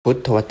พุท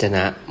ธวจน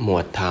ะ หมว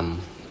ดธรรม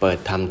เปิด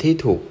ธรรมที่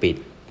ถูกปิด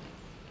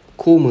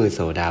คู่มือโส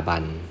ดาบั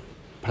น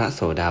พระโ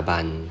สดาบั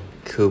น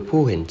คือ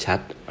ผู้เห็นชัด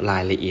รา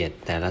ยละเอียด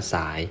แต่ละส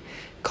าย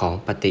ของ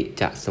ปฏิจ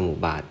จสมุป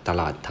บาทต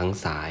ลอดทั้ง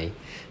สาย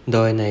โด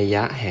ยนัยย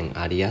ะแห่งอ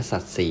ริยสั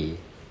จสี่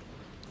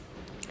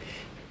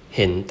เ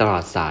ห็นตลอ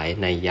ดสาย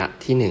นัยยะ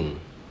ที่หนึ่ง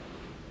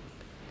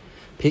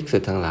ภิกษุ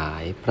ทั้งหลา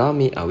ยเพราะ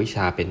มีอวิชช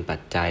าเป็นปั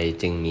จจัย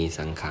จึงมี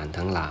สังขาร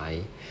ทั้งหลาย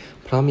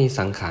เพราะมี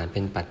สังขารเป็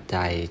นปัจ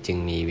จัยจึง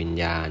มีวิญ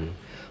ญาณ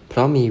เพ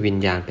ราะมีวิญ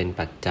ญาณเป็น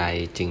ปัจจัย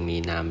จึงมี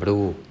นาม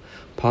รูป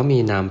เพราะมี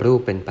นามรูป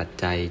เป็นปัจ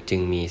จัยจึ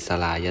งมีส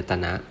ลายต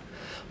นะ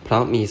เพรา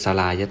ะมีส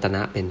ลายตน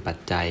ะเป็นปัจ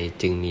จัย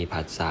จึงมี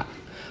ผัสสะ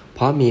เพ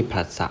ราะมี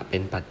ผัสสะเป็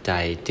นปัจจั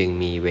ยจึง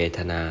มีเวท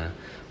นา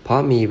เพรา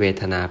ะมีเว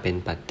ทนาเป็น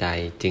ปัจจัย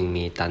จึง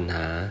มีตัณห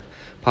า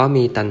เพราะ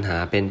มีตัณหา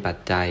เป็นปัจ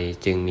จัย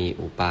จึงมี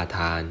อุปาท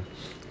าน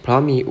เพราะ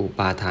มีอุป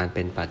าทานเ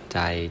ป็นปัจ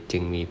จัยจึ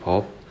งมีภ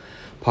พ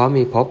เพราะ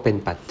มีภพเป็น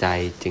ปัจจัย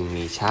จึง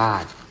มีชา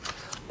ติ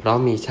เพราะ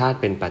มีชาติ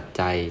เป็นปัจ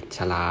จัยช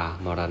รา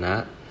มรณะ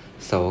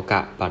โสก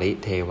ปริ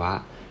เทวะ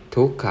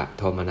ทุกข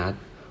โทมนัส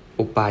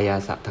อุปายา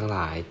สะทั้งหล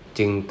าย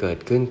จึงเกิด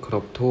ขึ้นคร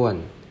บถ้วน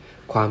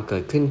ความเกิ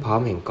ดขึ้นพร้อ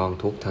มแห่งกอง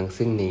ทุกข์ทั้ง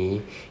สิ้นนี้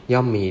ย่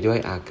อมมีด้วย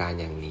อาการ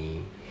อย่างนี้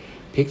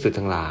ภิกษุ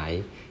ทั้งหลาย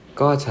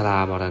ก็ชรา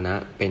มรณะ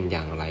เป็นอ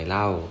ย่างไรเ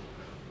ล่า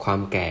ควา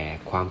มแก่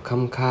ความค่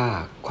ำค่า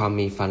ความ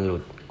มีฟันหลุ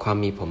ดความ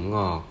มีผมง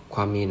อกคว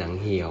ามมีหนัง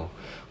เหี่ยว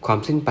ความ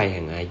สิ้นไปแ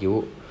ห่งอายุ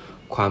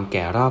ความแ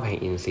ก่รอบแห่ง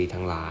อินทรีย์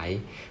ทั้งหลาย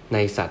ใน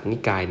สัตว์นิ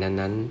กาย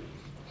นั้น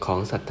ๆของ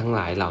สัตว์ทั้งห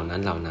ลายเหล่า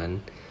นั้น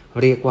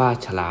เรียกว่า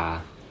ชรา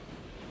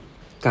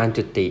การ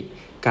จุติ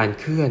การ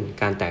เคลื่อน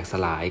การแตกส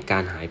ลายกา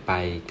รหายไป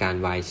การ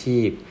วายชี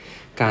พ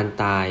การ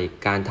ตาย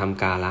การท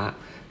ำกาละ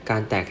กา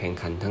รแตกแห่ง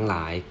ขันธ์ทั้งหล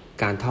าย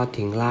การทอด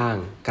ทิ้งร่าง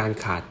การ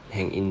ขาดแ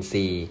ห่งอินท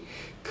รีย์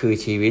คือ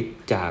ชีวิต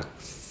จาก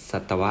สั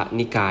ตว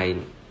นิกาย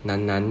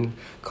นั้น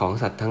ๆของ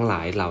สัตว์ทั้งหล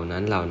ายเหล่า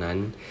นั้น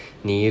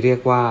นี้เรีย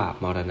กว่า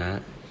มรณะ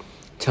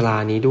ชรา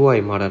นี้ด้วย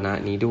มรณะ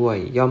นี้ด้วย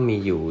ย่อมมี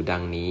อยู่ดั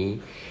งนี้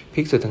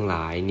ภิกษุทั้งหล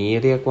ายนี้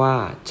เรียกว่า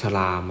ชร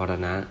ามร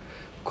ณะ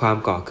ความ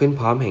ก่อขึ้น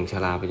พร้อมแห่งช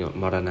ราประโยชน์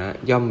มรณะ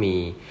ย่อมมี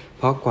เ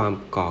พราะความ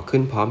ก่อขึ้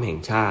นพร้อมแห่ง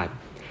ชาติ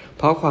เ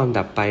พราะความ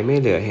ดับไปไม่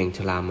เหลือแห่งช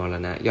รามร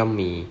ณะย่อม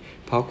มี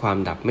เพราะความ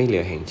ดับไม่เหลื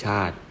อแห่งช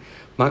าติ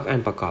มรรคอัน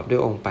ประกอบด้ว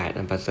ยองค์8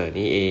อันประเสริฐ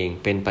นี้เอง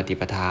เป็นปฏิ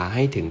ปทาใ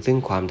ห้ถึงซึ่ง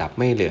ความดับ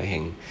ไม่เหลือแ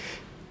ห่ง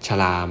ช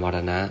รามร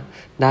ณะ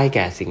ได้แ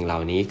ก่สิ่งเหล่า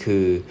นี้คื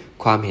อ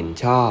ความเห็น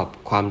ชอบ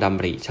ความด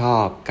ำริชอ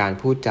บการ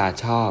พูดจา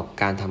ชอบ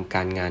การทำก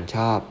ารงานช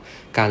อบ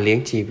การเลี้ยง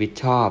ชีวิต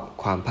ชอบ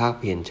ความภาค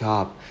เพียรชอ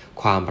บ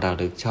ความระ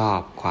ลึกชอบ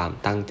ความ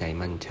ตั้งใจ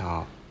มั่นชอ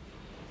บ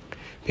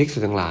ภิกษุ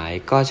ทั้งหลาย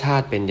ก็ชา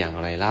ติเป็นอย่าง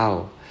ไรเล่า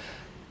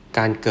ก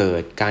ารเกิ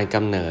ดการก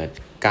ำเนิด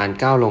การ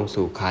ก้าวลง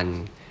สู่ครรภ์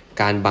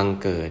การบัง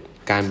เกิด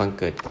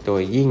โด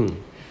ยยิ่ง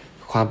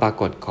ความปรา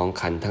กฏของ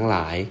ขันธ์ทั้งหล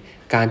าย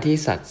การที่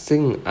สัตว์ซึ่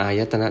งอา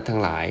ยตนะทั้ง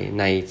หลาย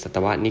ในสัต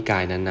วนิกา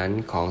ยนั้น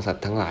ๆของสัต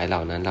ว์ทั้งหลายเหล่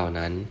า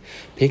นั้น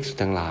ภิกษุ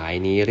ทั้งหลาย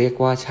นี้เรียก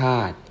ว่าชา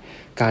ติ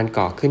การ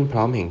ก่อขึ้นพ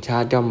ร้อมแห่งชา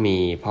ติย่อมมี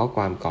เพราะค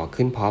วามก่อ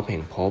ขึ้นพร้อมแห่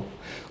งภพ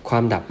ควา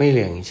มดับไม่เห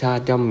ลือแห่งชา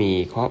ติย่อมมี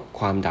เพราะ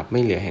ความดับไ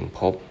ม่เหลือแห่งภ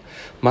พ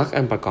มรรค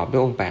อันประกอบด้ว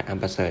ยองค์8อัน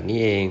ประเสริฐนี้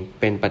เอง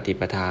เป็นปฏิ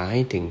ปทาให้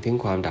ถึง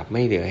ความดับไ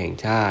ม่เหลือแห่ง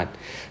ชาติ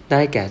ไ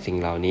ด้แก่สิ่ง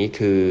เหล่านี้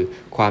คือ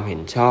ความเห็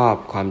นชอบ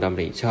ความด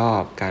ำริชอ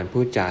บการพู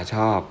ดจาช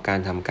อบการ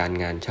ทำการ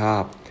งานชอ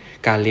บ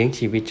การเลี้ยง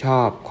ชีวิตช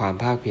อบความ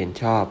ภาคเพียร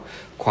ชอบ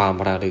ความ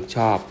ระลึกช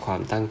อบควา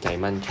มตั้งใจ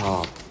มั่นชอ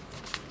บ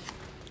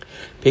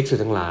ภิกษุ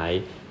ทั้งหลาย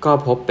ก็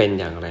พบเป็น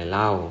อย่างไรเ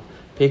ล่า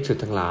ภิกษุ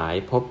ทั้งหลาย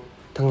พบ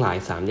ทั้งหลาย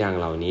3อย่าง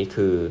เหล่านี้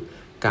คือ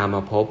กาม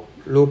ภพ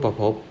รูป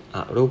ภพอ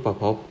รูป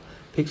ภพ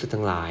ภิกษุ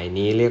ทั้งหลาย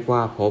นี้เรียกว่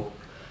าภพ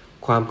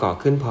ความก่อ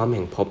ขึ้นพร้อมแ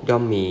ห่งภพย่อ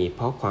มมีเพ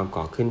ราะความ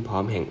ก่อขึ้นพร้อ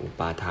มแห่งอุ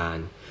ปาทาน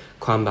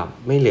ความดับ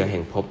ไม่เหลือแห่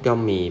งภพย่อ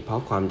มมีเพรา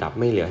ะความดับ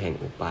ไม่เหลือแห่ง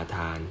อุปาท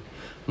าน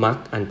มรรค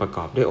อันประก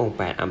อบด้วยองค์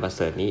8อันประเ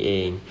สริฐนี้เอ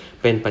ง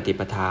เป็นปฏิ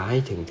ปทาให้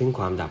ถึงค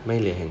วามดับไม่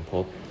เหลือแห่งภ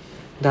พ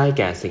ได้แ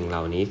ก่สิ่งเห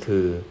ล่านี้คื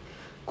อ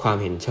ความ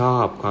เห็นชอ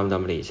บความด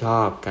ำริชอ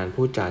บการ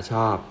พูดจาช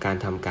อบการ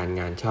ทำการ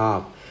งานชอบ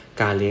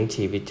การเลี้ยง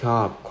ชีวิตชอ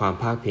บความ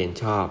ภาคเพียร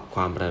ชอบค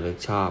วามระลึก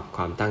ชอบค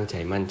วามตั้งใจ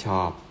มั่นช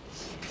อบ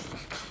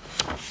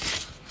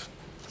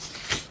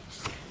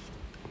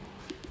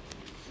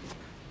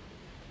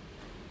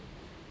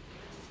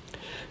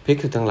ภิก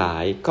ษุทั้งหลา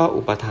ยก็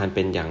อุปทานเ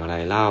ป็นอย่างไร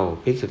เล่า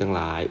ภิกษุทั้งห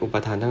ลายอุป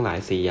ทานทั้งหลาย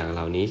4อย่างเห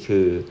ล่านี้คื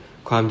อ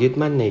ความยึด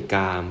มั่นในก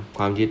ามค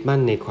วามยึดมั่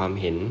นในความ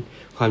เห็น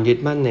ความยึด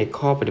มั่นใน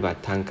ข้อปฏิบั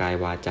ติทางกาย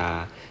วาจา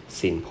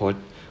ศีลพจ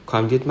น์ควา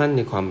มยึดมั่นใ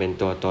นความเป็น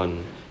ตัวตน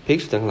ภิก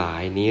ษุทั้งหลา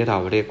ยนี้เรา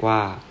เรียกว่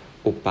า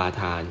อุปา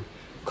ทาน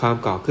ความ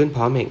ก่อขึ้นพ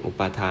ร้อมแห่งอุ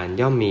ปาทาน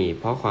ย่อมมี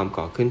เพราะความ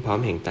ก่อขึ้นพร้อม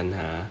แห่งตัณห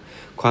า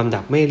ความ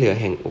ดับไม่เหลือ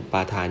แห่งอุป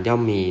าทานย่อ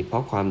มมีเพรา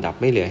ะความดับ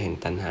ไม่เหลือแห่ง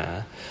ตัณหา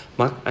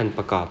มรรคอันป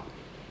ระกอบ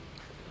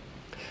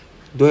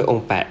ด้วยอง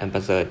ค์8อันป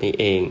ระเสริฐนี้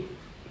เอง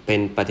เป็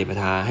นปฏิป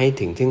ทาให้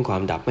ถึงควา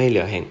มดับไม่เห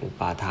ลือแห่งอุ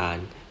ปาทาน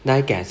ได้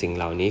แก่สิ่งเ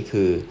หล่านี้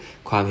คือ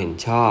ความเห็น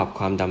ชอบ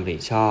ความดำริ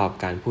ชอบ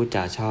การพูดจ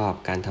าชอบ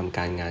การทำก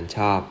ารงานช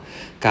อบ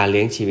การเ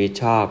ลี้ยงชีวิต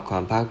ชอบควา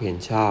มภาคเพียร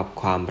ชอบ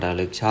ความระ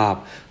ลึกชอบ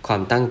ควา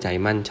มตั้งใจ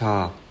มั่นชอ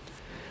บ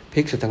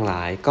ภิกษุทั้งหล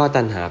ายก็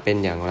ตัณหาเป็น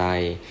อย่างไร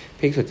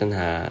ภิกษุตัณห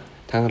า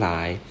ทั้งหลา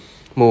ย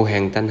หมู่แห่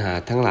งตัณหา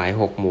ทั้งหลาย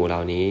6หมู่เหล่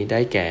านี้ได้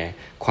แก่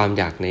ความ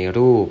อยากใน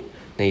รูป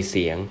ในเ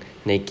สียง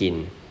ในกลิ่น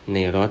ใน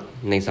รส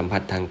ในสัมผั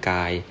สทางก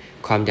าย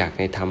ความอยาก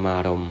ในธรรมา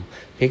รมณ์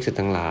ภิกษุ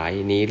ทั้งหลาย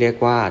นี้เรียก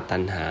ว่าตั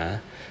ณหา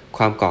ค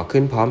วามก่อ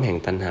ขึ้นพร้อมแห่ง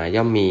ตัณหา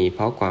ย่อมมีเพ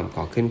ราะความ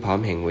ก่อขึ้นพร้อม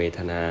แห่งเวท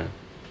นา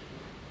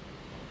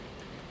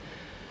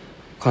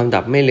ความ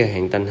ดับไม่เหลือแ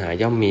ห่งตัณหา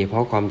ย่อมมีเพรา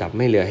ะความดับไ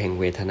ม่เหลือแห่ง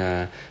เวทนา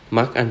ม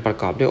รรคอันประ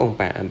กอบด้วยองค์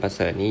8อันประเส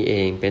ริฐนี้เอ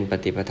งเป็นป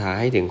ฏิปทา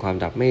ให้ถึงความ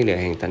ดับไม่เหลือ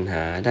แห่งตัณห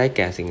าได้แ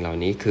ก่สิ่งเหล่า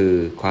นี้คือ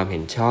ความเห็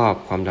นชอบ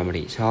ความดำ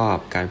ริชอบ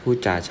การพูด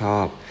จาชอ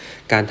บ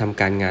การทำ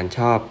การงานช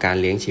อบการ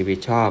เลี้ยงชีวิต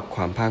ชอบค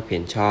วามภาคเพี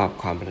ยรชอบ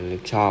ความระลึ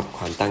กชอบค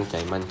วามตั้งใจ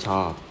มั่นช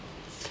อบ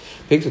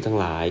ภิกษุทั้ง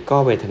หลายก็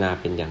เวทนา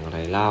เป็นอย่างไร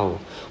เล่า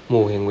ห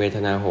มู่แห่งเวท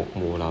นา6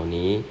หมู่เหล่า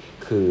นี้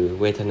คือ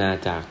เวทนา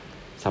จาก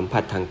สัมผั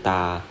สทางต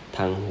าท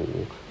างหู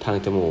ทาง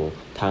จมูก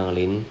ทาง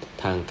ลิ้น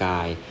ทางก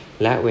าย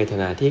และเวท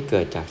นาที่เ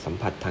กิดจากสัม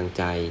ผัสทางใ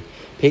จ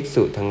ภิก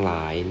ษุทั้งหล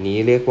ายนี้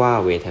เรียกว่า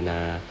เวทนา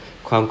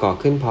ความก่อ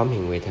ขึ้นพร้อมแ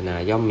ห่งเวทนา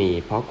ย่อมมี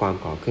เพราะความ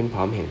ก่อขึ้นพ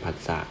ร้อมแห่งผัส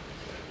สะ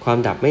ความ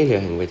ดับไม่เหลือ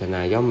แห่งเวทน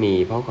าย่อมมี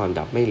เพราะความ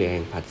ดับไม่เหลือแ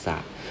ห่งผัสสะ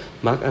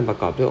มรรคอันประ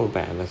กอบด้วยองค์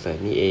8อันประเสริฐ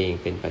นี้เอง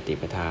เป็นปฏิ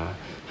ปทา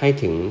ให้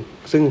ถึง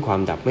ซึ่งความ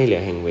ดับไม่เหลื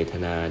อแห่งเวท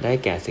นาได้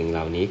แก่สิ่งเห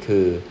ล่านี้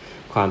คือ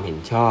ความเห็น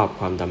ชอบ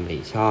ความดำริ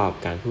ชอบ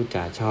การพูดจ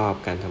าชอบ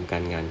การทำกา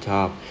รงานช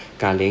อบ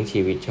การเลี้ยง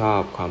ชีวิตชอ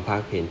บความภา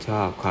คเพียรช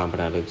อบความ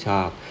ระลึกช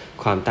อบ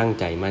ความตั้ง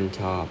ใจมั่น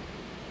ชอบ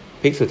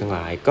ภิกษุทั้งหล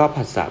ายก็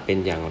ผัสสะเป็น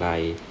อย่างไร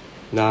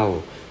เล่า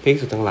ภิก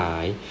ษุทั้งหลา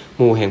ยห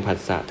มู่แห่งผัส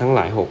สะทั้งหล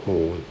าย6ห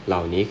มู่เหล่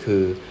านี้คื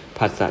อ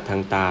ผัสสะทา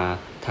งตา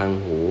ทาง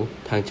หู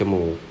ทางจ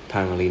มูกท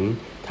างลิ้น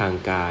ทาง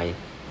กาย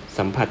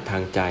สัมผัสทา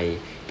งใจ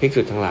ภิก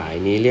ษุทั้งหลาย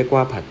นี้เรียก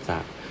ว่าผัสสะ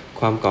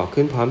ความก่อ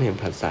ขึ้นพร้อมแห่ง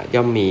ผัสสะ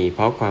ย่อมมีเพ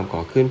ราะความก่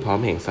อขึ้นพร้อม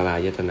แห่งสลา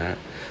ยตนะ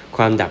ค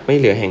วามดับไม่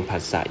เหลือแห่งผั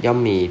สสะย่อม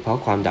มีเพราะ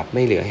ความดับไ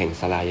ม่เหลือแห่ง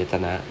สลายต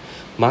นะ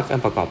มรรคอัน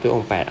ประกอบด้วยอ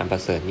งค์8อันปร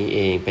ะเสริฐนี้เอ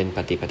งเป็นป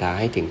ฏิปทา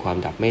ให้ถึงความ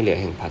ดับไม่เหลือ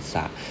แห่งผัสส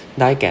ะ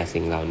ได้แก่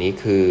สิ่งเหล่านี้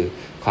คือ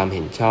ความเ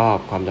ห็นชอบ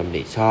ความดำ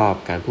ริชอบ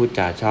การพูดจ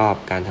าชอบ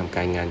การทำก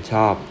ารงานช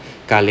อบ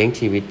การเลี้ยง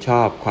ชีวิตช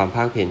อบความภ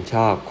าคเพียรช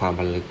อบความ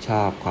ระลึกช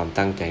อบความ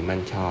ตั้งใจมั่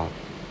นชอบ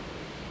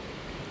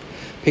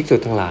ภิกษุ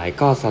ทั้งหลาย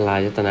ก็สลา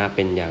ยตนะเ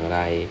ป็นอย่างไร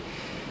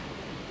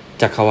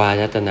จักขวา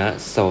ยตนะ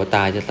โสต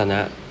ายตนะ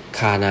ค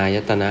านาย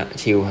ตนะ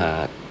ชิวหา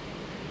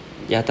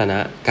ยตนะ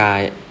กา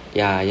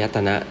ยายต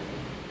นะ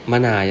ม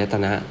นายต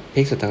นะ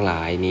ภิกษุทั้งหล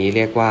ายนี้เ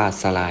รียกว่า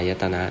สลาย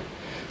ตนะ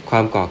คว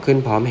ามก่อขึ้น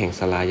พร้อมแห่ง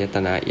สลายต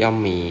นะย่อม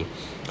มี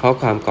เพราะ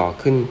ความก่อ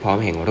ขึ้นพร้อม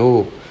แห่งรู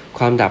ปค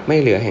วามดับไม่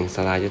เหลือแห่งส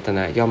ลายตน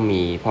ะย่อม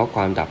มีเพราะค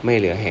วามดับไม่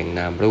เหลือแห่งน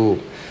ามรูป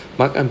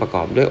มรรคอันประก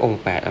อบด้วยอง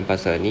ค์8อันประ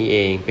เสริฐนี้เอ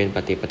งเป็นป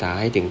ฏิปทา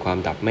ให้ถึงความ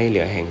ดับไม่เห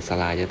ลือแห่งส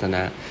ลายตน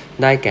ะ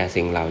ได้แก่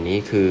สิ่งเหล่านี้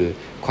คือ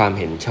ความ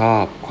เห็นชอ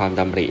บความ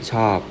ดำริช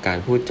อบการ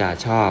พูดจา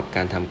ชอบก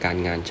ารทำการ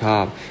งานชอ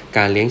บก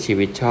ารเลี้ยงชี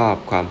วิตชอบ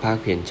ความภาค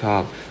เพียรชอ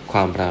บคว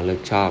ามระลึ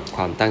กชอบค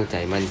วามตั้งใจ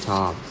มั่นช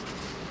อบ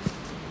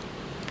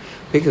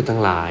ภิกษุทั้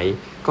งหลาย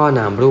ก็น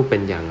ามรูปเป็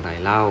นอย่างไร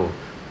เล่า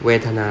เว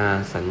ทนา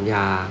สัญญ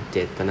าเจ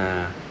ตนา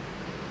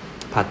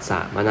ผัสสะ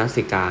มน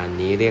สิการ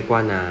นี้เรียกว่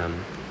านาม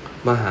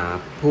มหา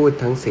พูด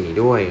ทั้ง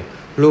4ด้วย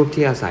รูป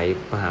ที่อาศัย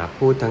มหา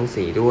พูดทั้ง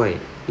4ด้วย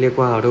เรียก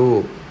ว่ารู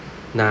ป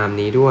นาม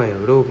นี้ด้วย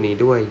รูปนี้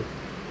ด้วย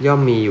ย่อ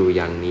มมีอยู่อ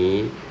ย่างนี้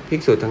ภิ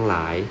กษุทั้งหล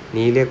าย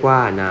นี้เรียกว่า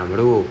นาม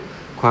รูป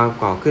ความ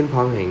ก่อขึ้นพร้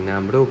อมแห่งนา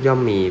มรูปย่อ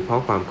มมีเพรา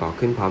ะความก่อ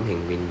ขึ้นพร้อมแห่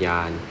งวิญญ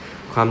าณ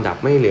ความดับ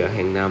ไม่เหลือแ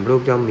ห่งนามรู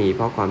ปย่อมมีเพ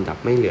ราะความดับ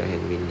ไม่เหลือแห่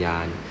งวิญญา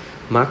ณ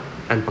มรรค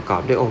อันประกอ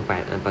บด้วยองค์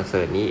8อันประเส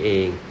ริฐนี้เอ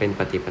งเป็น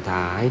ปฏิปท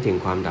าให้ถึง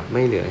ความดับไ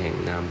ม่เหลือแห่ง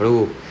นามรู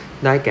ป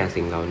ได้แก่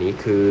สิ่งเหล่านี้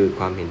คือค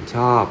วามเห็นช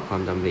อบควา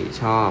มดำริ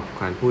ชอบ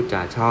การพูดจ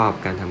าชอบ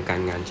การทำกา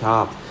รงานชอ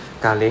บ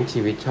การเลี้ยงชี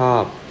วิตชอ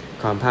บ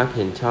ความภาคเ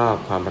พียรชอบ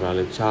ความระ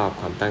ลึกชอบ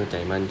ความตั้งใจ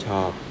มั่นช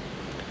อบ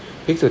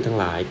ภิกษุทั้ง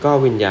หลายก็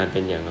วิญญาณเป็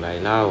นอย่างไร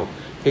เล่า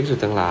ภิกษุ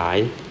ทั้งหลาย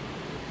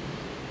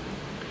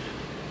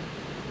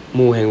ห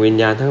มู่แห่งวิญ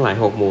ญาณทั้งหลาย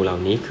6หมู่เหล่า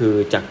นี้คือ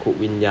จักขุ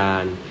วิญญา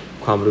ณ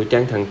ความรู้แจ้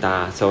งทางตา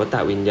โสต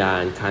วิญญา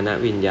ณคาน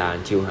วิญญาณ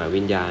ชิวหา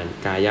วิญญาณ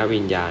กายวิ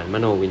ญญาณม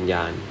โนวิญญ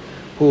าณ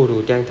ผู้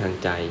รู้แจ้งทาง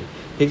ใจ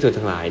ภิกษุ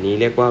ทั้งหลายนี้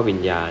เรียกว่าวิ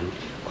ญญาณ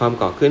ความ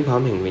ก่อขึ้นพร้อ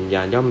มแห่งวิญญ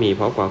าณย่อมมีเ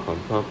พราะความ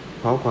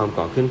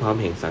ก่อขึ้นพร้อม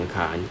แห่งสังข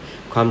าร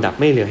ความดับ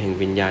ไม่เหลือแห่ง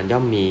วิญญาณย่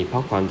อมมีเพรา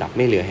ะความดับไ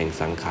ม่เหลือแห่ง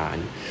สังขาร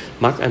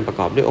มรรคอันประ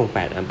กอบด้วยองค์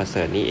8อันประเส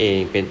ริฐนี้เอง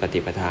เป็นปฏิ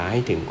ปทาให้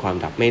ถึงความ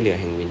ดับไม่เหลือ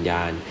แห่งวิญญ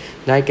าณ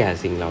ได้แก่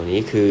สิ่งเหล่านี้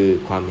คือ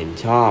ความเห็น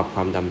ชอบคว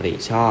ามดำริ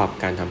ชอบ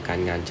การทำการ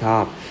งานชอ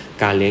บ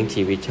การเลี้ยง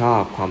ชีวิตชอ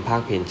บความภา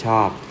คเพียรช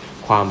อบ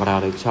ความระ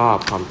ลึกชอบ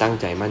ความตั้ง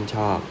ใจมั่นช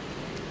อบ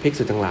ภิก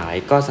ษุทั้งหลาย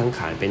ก็สังข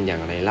ารเป็นอย่า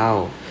งไรเล่า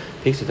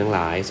ภิกษุทั้งหล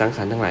ายสังข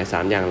ารทั้งหลาย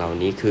3อย่างเหล่า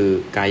นี้คือ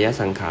กาย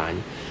สังขาร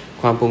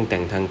ความปรุงแต่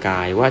งทางก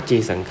ายวจี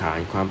สังขาร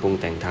ความปรุง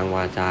แต่งทางว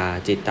าจา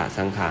จิตต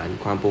สังขาร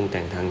ความปรุงแ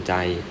ต่งทางใจ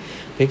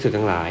ภิกษุ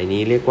ทั้งหลาย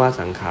นี้เรียกว่า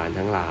สังขาร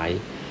ทั้งหลาย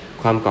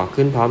ความก่อ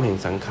ขึ้นพร้อมแห่ง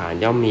สังขาร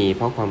ย่อมมีเ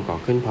พราะความก่อ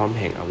ขึ้นพร้อม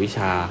แห่งอวิชช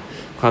า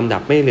ความดั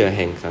บไม่เหลือแ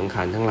ห่งสังข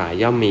ารทั้งหลาย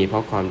ย่อมมีเพรา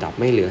ะความดับ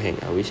ไม่เหลือแห่ง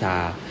อวิชชา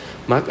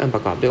มรรคอันปร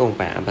ะกอบด้วยองค์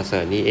8อันประเสริ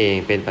ฐนี้เอง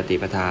เป็นปฏิ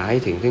ปทาให้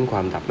ถึงซึ่งคว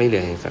ามดับไม่เหลื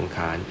อแห่งสังข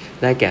าร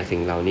ได้แก่สิ่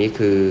งเหล่านี้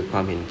คือคว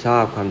ามเห็นชอ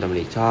บความดำ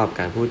ริชอบ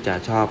การพูดจา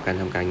ชอบการ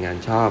ทำการงาน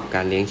ชอบก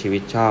ารเลี้ยงชีวิ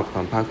ตชอบคว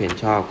ามภาคเพียร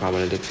ชอบความ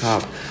ระลึกชอบ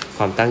ค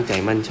วามตั้งใจ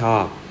มั่นชอ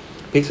บ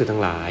ภิกษุทั้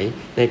งหลาย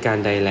ในการ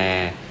ใดแล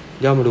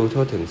ย่อมรู้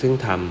ทั่วถึงซึ่ง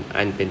ธรรม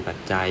อันเป็นปัจ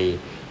จัย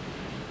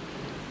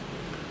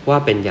ว่า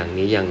เป็นอย่าง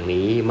นี้อย่าง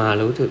นี้มา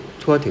รู้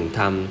ทั่วถึงธ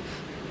รรม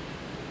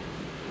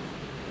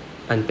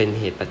อันเป็น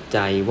เหตุปัจ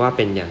จัยว่าเ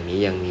ป็นอย่างนี้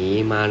อย่างนี้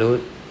มารู้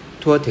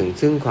ทั่วถึง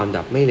ซึ่งความ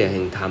ดับไม่เหลือแ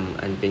ห่งธรรม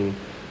อันเป็น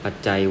ปัจ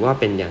จัยว่า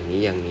เป็นอย่างนี้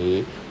อย่างนี้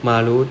มา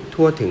รู้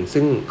ทั่วถึง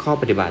ซึ่งข้อ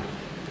ปฏิบัติ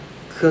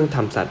เครื่องท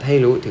ำสัตว์ให้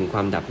รู้ถึงคว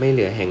ามดับไม่เห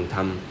ลือแห่งธร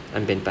รมอั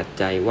นเป็นปัจ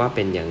จัยว่าเ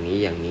ป็นอย่างนี้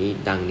อย่างนี้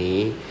ดังนี้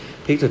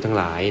ภิกษุทั้ง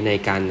หลายใน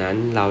การนั้น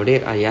เราเรีย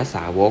กอริยส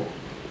าวก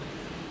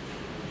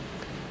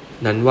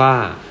นั้นว่า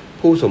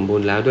ผู้สมบู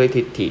รณ์แล้วด้วย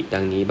ทิฏฐิดั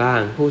งนี้บ้า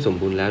งผู้สม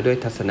บูรณ์แล้วด้วย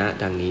ทัศนะ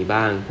ดังนี้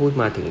บ้างพูด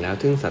มาถึงแล้ว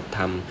ซึ่งสัตธ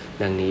รรม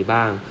ดังนี้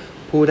บ้าง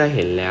ผู้ได้เ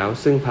ห็นแล้ว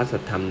ซึ่งพระสั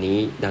ทธรรมนี้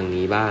ดัง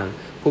นี้บ้าง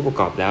ผู้ประ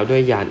กอบแล้วด้ว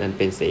ยญาณอันเ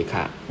ป็นเสข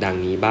ะดัง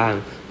นี้บ้าง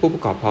ผู้ปร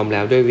ะกอบพร้อมแ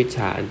ล้วด้วยวิชช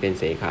าอันเป็น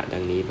เสขะดั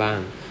งนี้บ้าง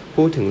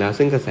ผู้ถึงแล้ว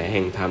ซึ่งกระแสแ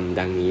ห่งธรรม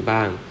ดังนี้บ้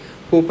าง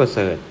ผู้ประเส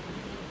ริฐ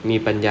มี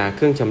ปัญญาเค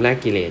รื่องชำระ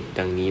กิเลส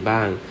ดังนี้บ้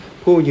าง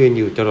ผู้ยืนอ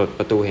ยู่จรดป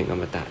ระตูแห่งอ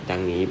มตะดั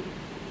งนี้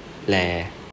แล